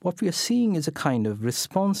what we are seeing is a kind of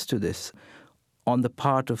response to this on the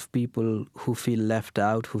part of people who feel left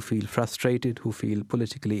out, who feel frustrated, who feel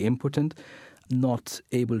politically impotent, not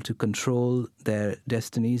able to control their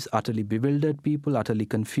destinies, utterly bewildered people, utterly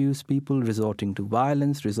confused people, resorting to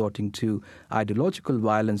violence, resorting to ideological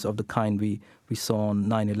violence of the kind we saw on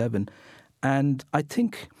 9/11. And I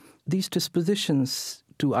think these dispositions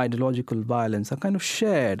to ideological violence are kind of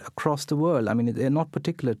shared across the world. I mean, they're not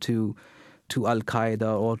particular to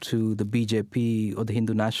Al-Qaeda or to the BJP or the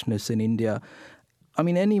Hindu nationalists in India. I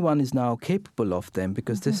mean, anyone is now capable of them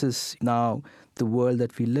because this is now the world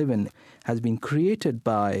that we live in has been created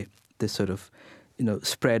by this sort of,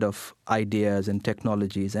 spread of ideas and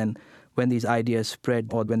technologies. And when these ideas spread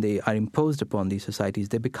or when they are imposed upon these societies,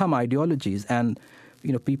 they become ideologies. And,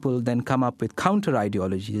 people then come up with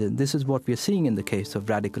counter-ideologies. And this is what we're seeing in the case of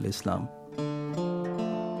radical Islam.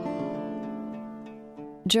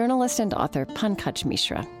 Journalist and author Pankaj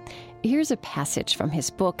Mishra. Here's a passage from his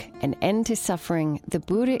book, An End to Suffering, The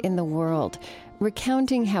Buddha in the World,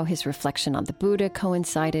 recounting how his reflection on the Buddha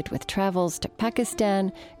coincided with travels to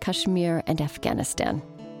Pakistan, Kashmir, and Afghanistan.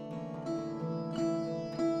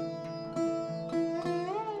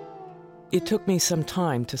 It took me some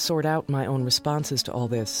time to sort out my own responses to all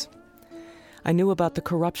this. I knew about the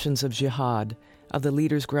corruptions of jihad, of the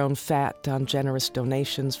leaders grown fat on generous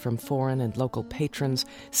donations from foreign and local patrons,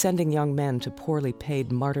 sending young men to poorly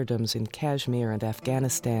paid martyrdoms in Kashmir and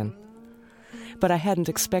Afghanistan. But I hadn't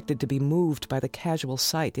expected to be moved by the casual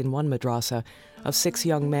sight in one madrasa of 6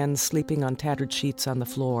 young men sleeping on tattered sheets on the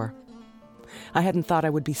floor. I hadn't thought I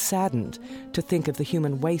would be saddened to think of the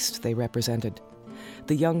human waste they represented.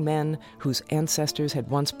 The young men whose ancestors had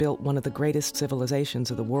once built one of the greatest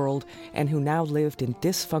civilizations of the world and who now lived in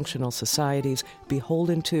dysfunctional societies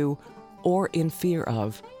beholden to, or in fear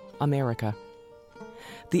of, America.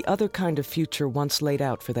 The other kind of future once laid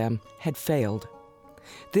out for them had failed.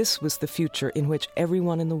 This was the future in which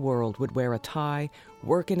everyone in the world would wear a tie,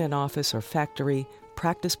 work in an office or factory,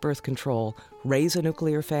 practice birth control, raise a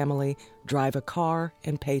nuclear family, drive a car,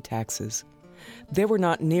 and pay taxes. There were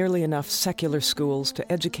not nearly enough secular schools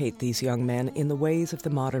to educate these young men in the ways of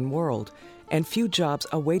the modern world, and few jobs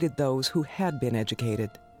awaited those who had been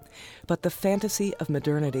educated. But the fantasy of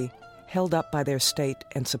modernity, held up by their state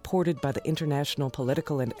and supported by the international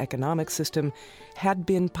political and economic system, had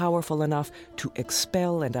been powerful enough to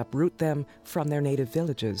expel and uproot them from their native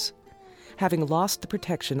villages. Having lost the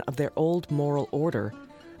protection of their old moral order,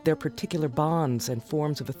 their particular bonds and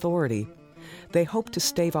forms of authority, they hoped to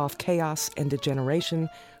stave off chaos and degeneration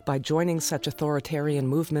by joining such authoritarian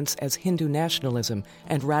movements as Hindu nationalism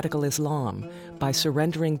and radical Islam, by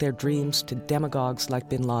surrendering their dreams to demagogues like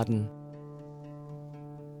bin Laden.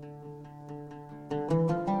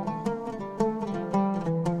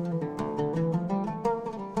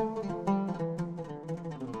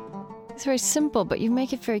 It's very simple, but you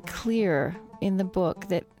make it very clear in the book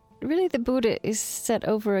that really the Buddha is set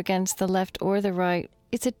over against the left or the right.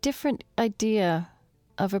 It's a different idea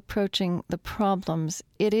of approaching the problems.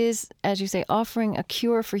 It is, as you say, offering a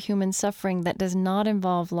cure for human suffering that does not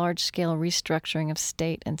involve large-scale restructuring of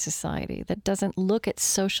state and society, that doesn't look at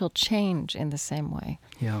social change in the same way.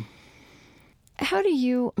 Yeah. How do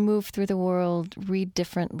you move through the world, read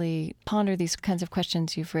differently, ponder these kinds of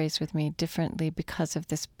questions you've raised with me differently because of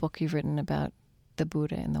this book you've written about the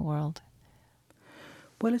Buddha in the world?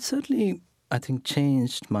 Well, it certainly, I think,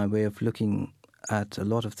 changed my way of looking at a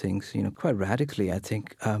lot of things, quite radically, I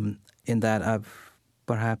think, in that I've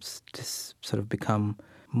perhaps sort of become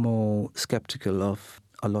more skeptical of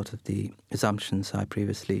a lot of the assumptions I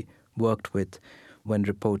previously worked with when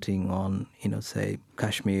reporting on, say,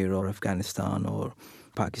 Kashmir or Afghanistan or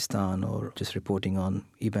Pakistan, or just reporting on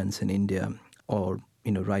events in India, or,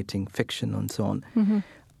 writing fiction and so on. Mm-hmm.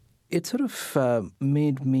 It sort of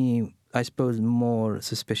made me, I suppose, more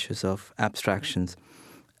suspicious of abstractions,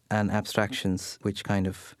 and abstractions which kind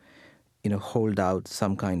of, hold out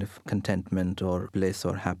some kind of contentment or bliss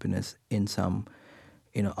or happiness in some,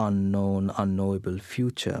 unknown, unknowable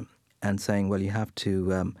future, and saying, well, you have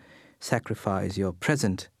to sacrifice your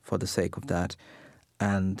present for the sake of that.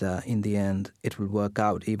 And in the end, it will work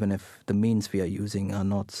out, even if the means we are using are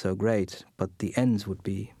not so great, but the ends would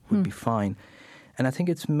be fine. And I think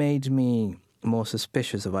it's made me more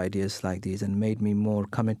suspicious of ideas like these, and made me more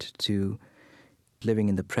committed to living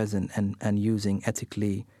in the present and using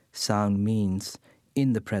ethically sound means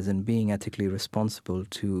in the present, being ethically responsible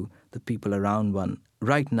to the people around one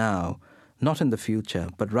right now, not in the future,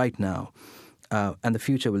 but right now. And the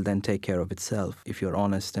future will then take care of itself if you're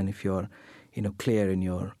honest and if you're clear in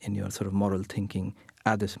your sort of moral thinking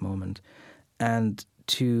at this moment, and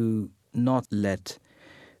to not let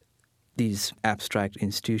these abstract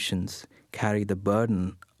institutions carry the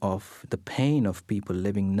burden of the pain of people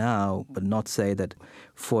living now, but not say that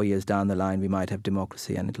 4 years down the line we might have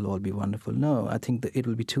democracy and it'll all be wonderful. No, I think that it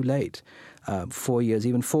will be too late. 4 years,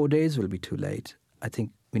 even 4 days will be too late. I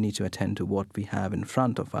think we need to attend to what we have in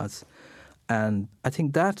front of us. And I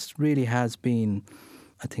think that really has been,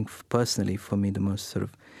 I think personally for me, the most sort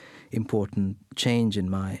of important change in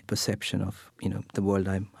my perception of, the world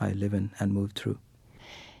I live in and move through.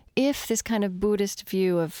 If this kind of Buddhist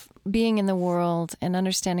view of being in the world and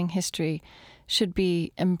understanding history should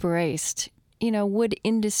be embraced, would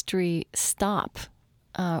industry stop?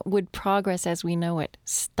 Would progress as we know it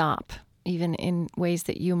stop, even in ways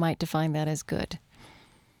that you might define that as good?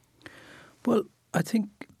 Well, I think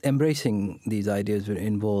embracing these ideas will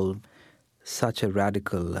involve such a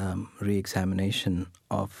radical re-examination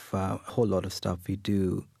of a whole lot of stuff we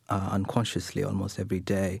do unconsciously almost every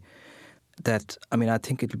day, that, I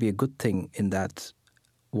think it would be a good thing in that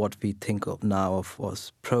what we think of now of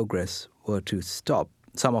as progress were to stop,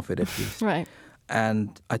 some of it at least. Right.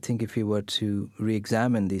 And I think if we were to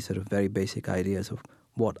re-examine these sort of very basic ideas of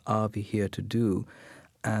what are we here to do,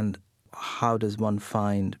 and how does one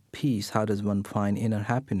find peace, how does one find inner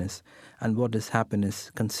happiness, and what does happiness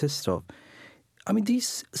consist of?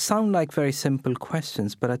 These sound like very simple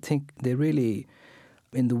questions, but I think they really,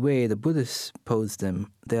 in the way the Buddhists pose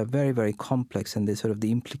them, they are very, very complex, and they sort of,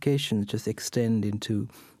 the implications just extend into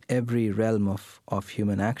every realm of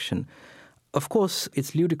human action. Of course,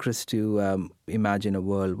 it's ludicrous to imagine a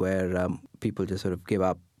world where people just sort of give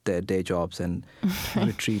up their day jobs and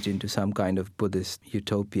retreat into some kind of Buddhist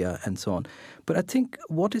utopia and so on. But I think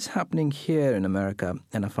what is happening here in America,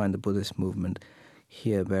 and I find the Buddhist movement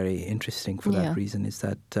here very interesting for that reason, is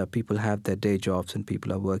that people have their day jobs and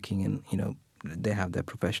people are working and, they have their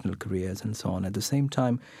professional careers and so on. At the same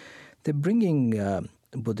time, they're bringing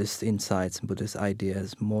Buddhist insights and Buddhist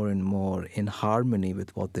ideas more and more in harmony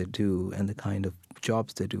with what they do and the kind of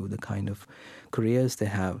jobs they do, the kind of careers they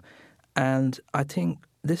have. And I think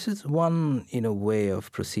this is one, way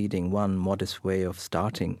of proceeding, one modest way of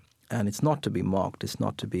starting. And it's not to be mocked, it's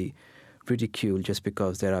not to be ridiculed just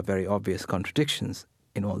because there are very obvious contradictions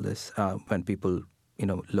in all this. When people,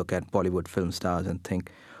 look at Bollywood film stars and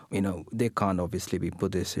think, they can't obviously be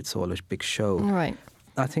Buddhist, it's all a big show. Right.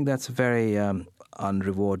 I think that's a very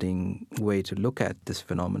unrewarding way to look at this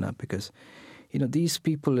phenomena, because, these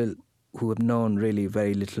people who have known really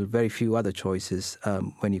very little, very few other choices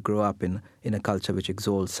when you grow up in a culture which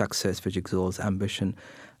exalts success, which exalts ambition,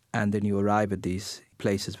 and then you arrive at these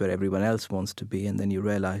places where everyone else wants to be, and then you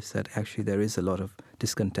realize that actually there is a lot of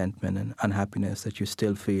discontentment and unhappiness that you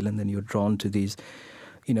still feel, and then you're drawn to these,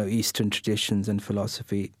 Eastern traditions and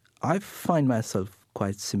philosophy. I find myself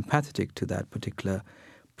quite sympathetic to that particular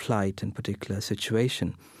plight and particular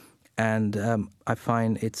situation. And I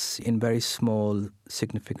find it's in very small,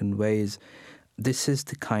 significant ways, this is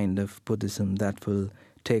the kind of Buddhism that will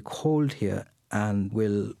take hold here and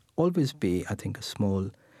will always be, I think, a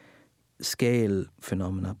small scale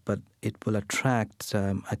phenomena, but it will attract,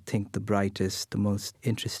 I think, the brightest, the most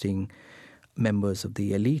interesting members of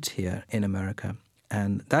the elite here in America.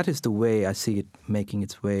 And that is the way I see it making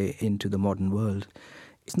its way into the modern world.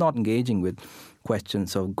 It's not engaging with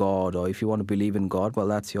questions of God, or if you want to believe in God, well,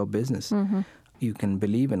 that's your business. Mm-hmm. You can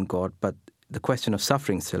believe in God, but the question of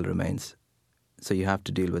suffering still remains. So you have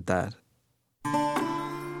to deal with that.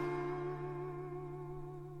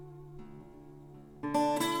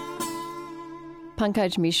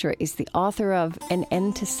 Pankaj Mishra is the author of An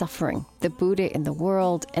End to Suffering, The Buddha in the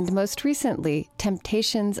World, and most recently,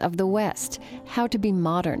 Temptations of the West, How to Be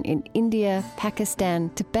Modern in India,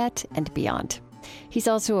 Pakistan, Tibet, and Beyond. He's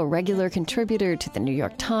also a regular contributor to the New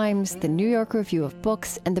York Times, the New York Review of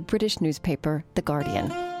Books, and the British newspaper The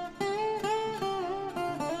Guardian.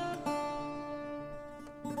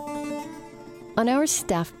 On our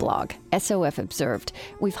staff blog, SOF Observed,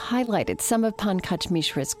 we've highlighted some of Pankaj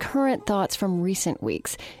Mishra's current thoughts from recent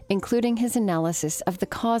weeks, including his analysis of the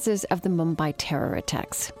causes of the Mumbai terror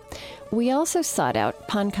attacks. We also sought out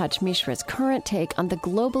Pankaj Mishra's current take on the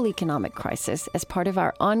global economic crisis as part of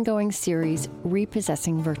our ongoing series,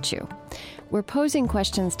 Repossessing Virtue. We're posing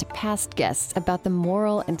questions to past guests about the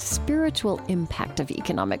moral and spiritual impact of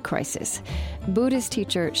economic crisis. Buddhist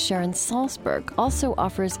teacher Sharon Salzberg also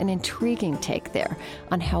offers an intriguing take there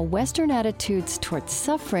on how Western attitudes towards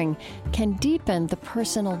suffering can deepen the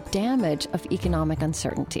personal damage of economic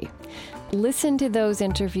uncertainty. Listen to those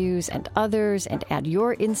interviews and others and add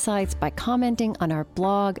your insights by commenting on our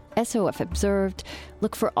blog, SOF Observed.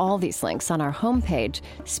 Look for all these links on our homepage,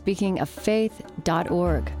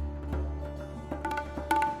 speakingoffaith.org.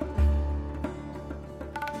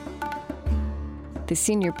 The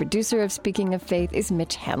senior producer of Speaking of Faith is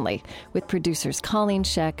Mitch Hanley, with producers Colleen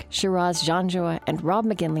Scheck, Shiraz Janjua, and Rob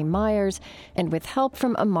McGinley Myers, and with help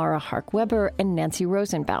from Amara Hark-Weber and Nancy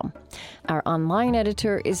Rosenbaum. Our online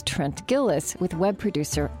editor is Trent Gillis, with web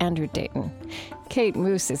producer Andrew Dayton. Kate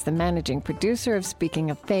Moose is the managing producer of Speaking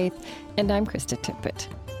of Faith, and I'm Krista Tippett.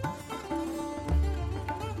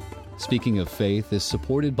 Speaking of Faith is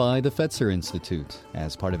supported by the Fetzer Institute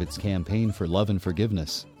as part of its campaign for love and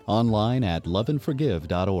forgiveness. Online at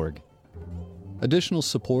loveandforgive.org. Additional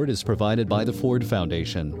support is provided by the Ford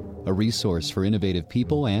Foundation, a resource for innovative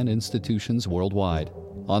people and institutions worldwide.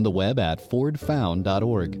 On the web at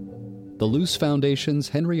fordfound.org. The Luce Foundation's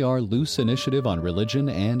Henry R. Luce Initiative on Religion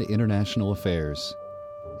and International Affairs.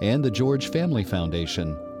 And the George Family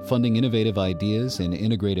Foundation, funding innovative ideas in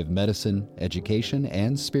integrative medicine, education,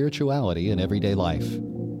 and spirituality in everyday life.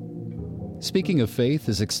 Speaking of Faith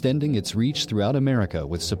is extending its reach throughout America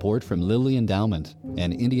with support from Lilly Endowment,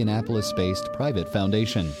 an Indianapolis-based private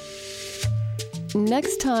foundation.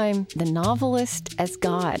 Next time, The Novelist as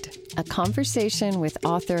God, a conversation with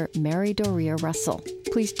author Mary Doria Russell.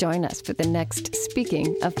 Please join us for the next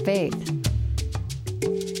Speaking of Faith.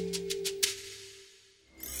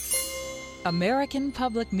 American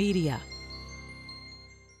Public Media